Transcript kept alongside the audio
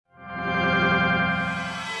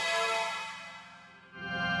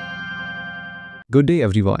Good day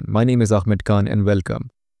everyone, my name is Ahmed Khan and welcome.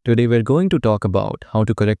 Today we're going to talk about how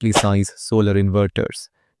to correctly size solar inverters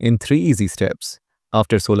in 3 easy steps.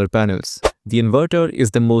 After solar panels, the inverter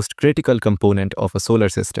is the most critical component of a solar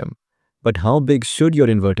system. But how big should your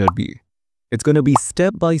inverter be? It's going to be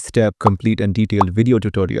step-by-step complete and detailed video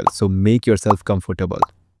tutorial, so make yourself comfortable.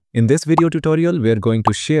 In this video tutorial, we're going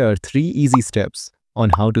to share 3 easy steps on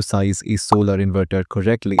how to size a solar inverter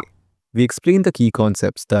correctly. We explain the key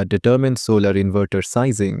concepts that determine solar inverter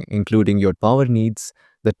sizing, including your power needs,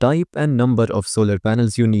 the type and number of solar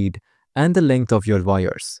panels you need, and the length of your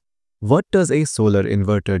wires. What does a solar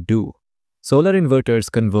inverter do? Solar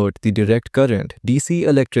inverters convert the direct current DC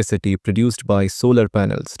electricity produced by solar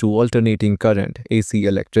panels to alternating current AC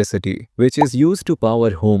electricity, which is used to power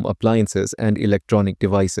home appliances and electronic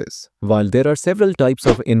devices. While there are several types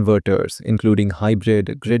of inverters, including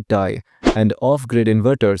hybrid, grid-tie, and off-grid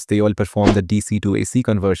inverters, they all perform the DC to AC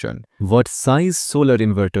conversion. What size solar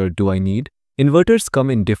inverter do I need? Inverters come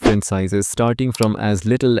in different sizes starting from as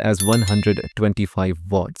little as 125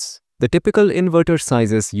 watts. The typical inverter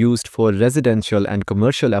sizes used for residential and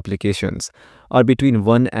commercial applications are between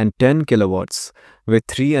 1 and 10 kilowatts, with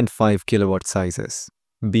 3 and 5 kilowatt sizes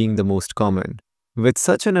being the most common. With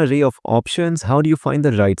such an array of options, how do you find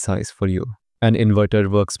the right size for you? An inverter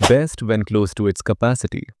works best when close to its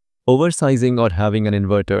capacity. Oversizing or having an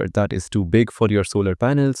inverter that is too big for your solar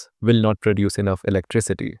panels will not produce enough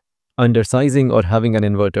electricity. Undersizing or having an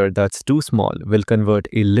inverter that's too small will convert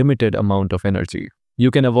a limited amount of energy. You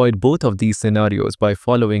can avoid both of these scenarios by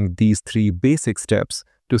following these 3 basic steps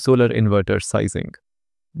to solar inverter sizing.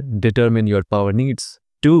 Determine your power needs.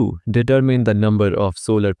 2. Determine the number of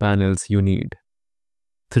solar panels you need.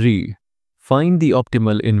 3. Find the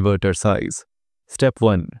optimal inverter size. Step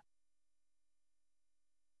 1.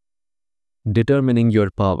 Determining your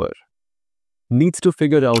power. Needs to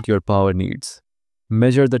figure out your power needs.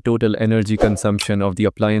 Measure the total energy consumption of the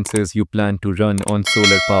appliances you plan to run on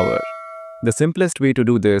solar power. The simplest way to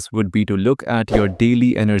do this would be to look at your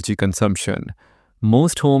daily energy consumption.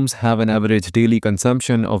 Most homes have an average daily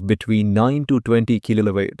consumption of between 9 to 20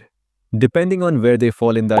 kilowatt. Depending on where they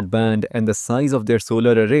fall in that band and the size of their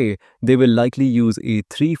solar array, they will likely use a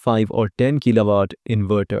 3, 5 or 10 kilowatt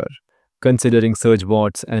inverter. Considering surge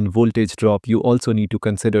watts and voltage drop, you also need to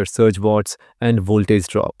consider surge watts and voltage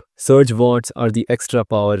drop. Surge watts are the extra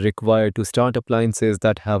power required to start appliances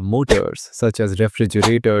that have motors, such as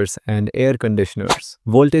refrigerators and air conditioners.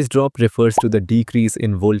 Voltage drop refers to the decrease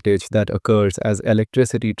in voltage that occurs as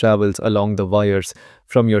electricity travels along the wires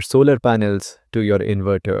from your solar panels to your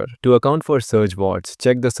inverter. To account for surge watts,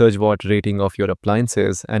 check the surge watt rating of your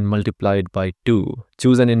appliances and multiply it by 2.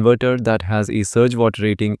 Choose an inverter that has a surge watt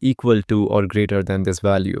rating equal to or greater than this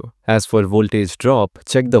value. As for voltage drop,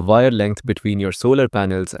 check the wire length between your solar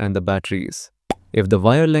panels and the batteries. If the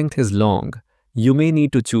wire length is long, you may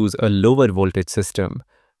need to choose a lower voltage system,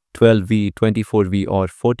 12V, 24V or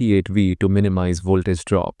 48V to minimize voltage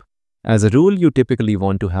drop. As a rule, you typically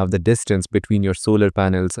want to have the distance between your solar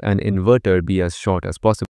panels and inverter be as short as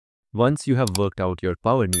possible. Once you have worked out your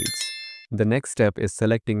power needs, the next step is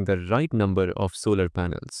selecting the right number of solar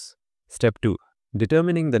panels. Step 2.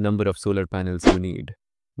 Determining the number of solar panels you need.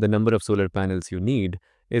 The number of solar panels you need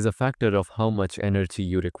is a factor of how much energy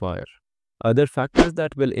you require. Other factors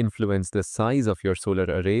that will influence the size of your solar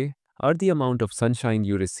array are the amount of sunshine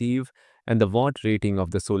you receive and the watt rating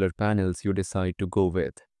of the solar panels you decide to go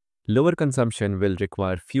with. Lower consumption will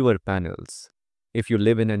require fewer panels. If you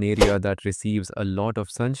live in an area that receives a lot of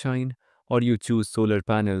sunshine, or you choose solar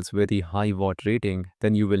panels with a high watt rating,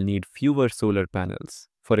 then you will need fewer solar panels.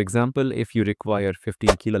 For example, if you require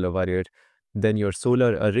 15 kilowatt, then your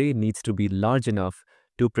solar array needs to be large enough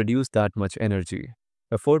to produce that much energy.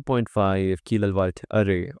 A 4.5 kilowatt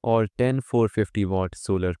array or 10 450 watt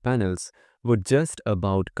solar panels would just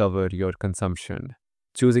about cover your consumption.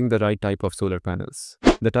 Choosing the right type of solar panels.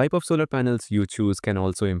 The type of solar panels you choose can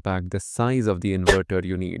also impact the size of the inverter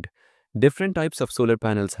you need. Different types of solar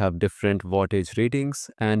panels have different wattage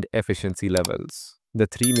ratings and efficiency levels. The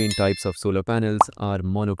 3 main types of solar panels are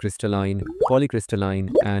monocrystalline,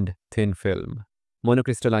 polycrystalline, and thin film.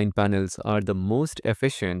 Monocrystalline panels are the most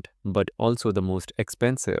efficient but also the most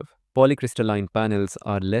expensive. Polycrystalline panels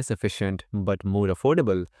are less efficient but more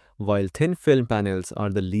affordable, while thin film panels are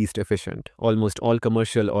the least efficient. Almost all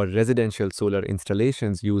commercial or residential solar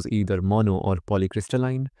installations use either mono or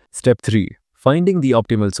polycrystalline. Step 3. Finding the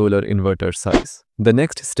optimal solar inverter size. The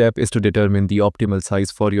next step is to determine the optimal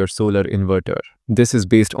size for your solar inverter. This is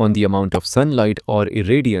based on the amount of sunlight or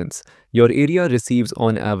irradiance your area receives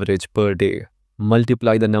on average per day.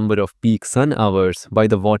 multiply the number of peak sun hours by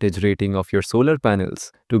the wattage rating of your solar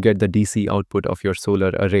panels to get the DC output of your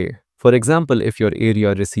solar array. For example, if your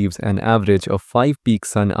area receives an average of 5 peak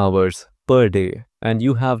sun hours per day and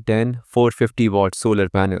you have 10 450-watt solar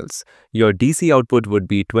panels, your DC output would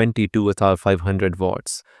be 22,500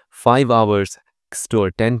 watts. 5 hours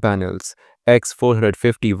store 10 panels x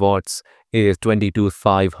 450 watts is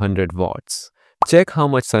 22,500 watts. Check how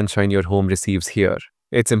much sunshine your home receives here.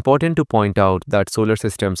 It's important to point out that solar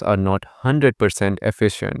systems are not 100%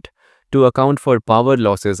 efficient. To account for power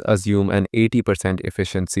losses, assume an 80%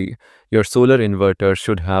 efficiency. Your solar inverter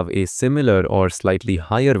should have a similar or slightly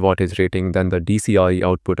higher wattage rating than the DCI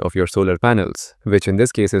output of your solar panels, which in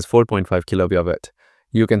this case is 4.5 kilowatt.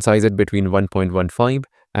 You can size it between 1.15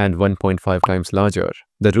 and 1.5 times larger.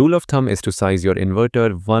 The rule of thumb is to size your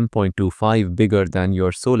inverter 1.25 bigger than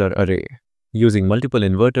your solar array, using multiple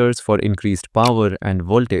inverters for increased power and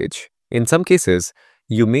voltage. In some cases,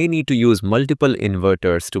 you may need to use multiple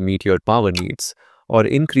inverters to meet your power needs or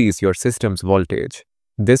increase your system's voltage.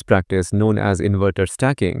 This practice, known as inverter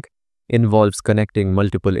stacking, involves connecting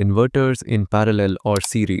multiple inverters in parallel or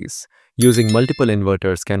series. Using multiple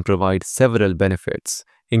inverters can provide several benefits,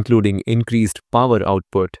 including increased power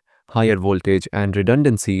output, higher voltage, and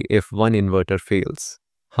redundancy if one inverter fails.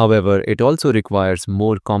 However, it also requires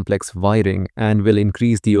more complex wiring and will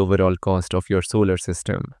increase the overall cost of your solar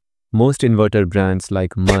system. Most inverter brands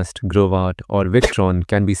like Must, Growatt, or Victron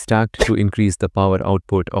can be stacked to increase the power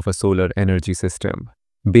output of a solar energy system.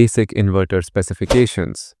 Basic inverter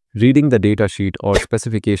specifications. Reading the datasheet or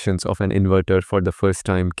specifications of an inverter for the first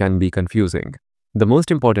time can be confusing. The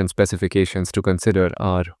most important specifications to consider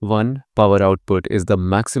are: 1. Power output is the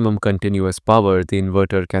maximum continuous power the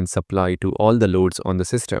inverter can supply to all the loads on the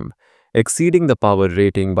system. Exceeding the power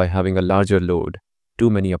rating by having a larger load, too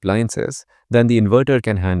many appliances, than the inverter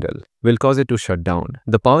can handle will cause it to shut down.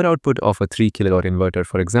 The power output of a 3 kilowatt inverter,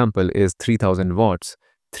 for example, is 3000 watts,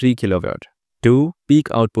 3 kilowatt. 2. Peak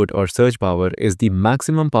output or surge power is the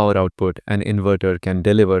maximum power output an inverter can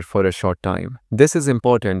deliver for a short time. This is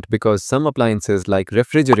important because some appliances like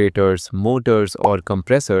refrigerators, motors, or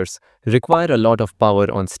compressors require a lot of power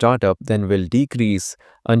on startup, then will decrease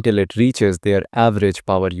until it reaches their average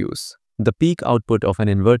power use. The peak output of an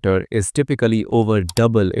inverter is typically over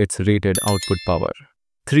double its rated output power.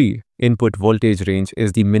 3. Input voltage range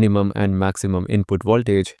is the minimum and maximum input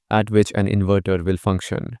voltage at which an inverter will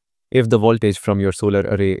function. If the voltage from your solar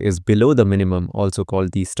array is below the minimum, also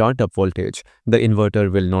called the startup voltage, the inverter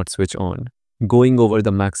will not switch on. Going over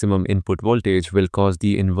the maximum input voltage will cause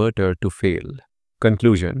the inverter to fail.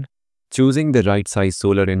 Conclusion: choosing the right size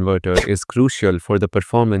solar inverter is crucial for the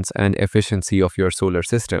performance and efficiency of your solar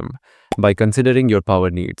system. By considering your power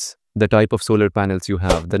needs, the type of solar panels you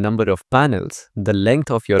have, the number of panels, the length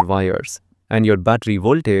of your wires, and your battery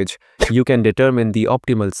voltage, you can determine the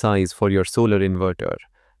optimal size for your solar inverter.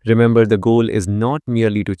 Remember, the goal is not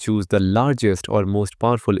merely to choose the largest or most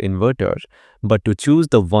powerful inverter, but to choose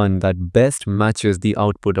the one that best matches the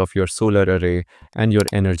output of your solar array and your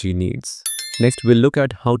energy needs. Next, we'll look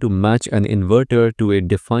at how to match an inverter to a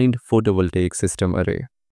defined photovoltaic system array.